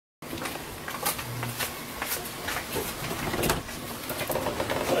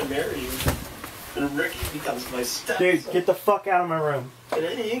marry you. And Ricky becomes my stepson. Dude, get the fuck out of my room. And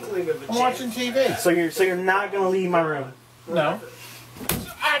any inkling of a I'm watching TV. So you're not gonna leave my room. No.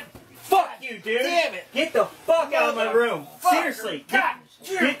 Fuck you, dude. Damn it. Get the fuck out of my room. Seriously.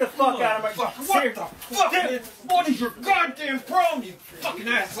 Get the fuck out of my room. What the fuck? What is your goddamn problem, you fucking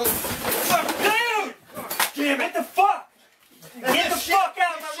asshole? Dude! Damn it. Get the fuck! Get the fuck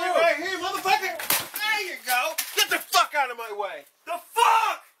out of my room! Right here, motherfucker! There you go! Get the fuck out of my way! The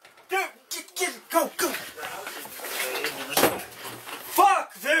fuck! Dude, go!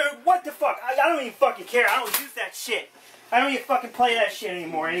 Fuck, dude! What the fuck? I don't even fucking care. I don't use that shit. I don't even fucking play that shit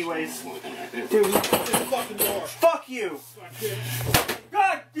anymore anyways. Dude, Fucking door. fuck you!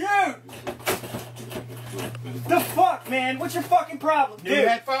 God, dude! The fuck, man? What's your fucking problem, New dude?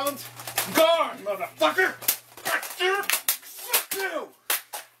 headphones? Gone, motherfucker! God damn it! Fuck you!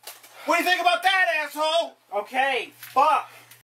 What do you think about that, asshole? Okay, fuck.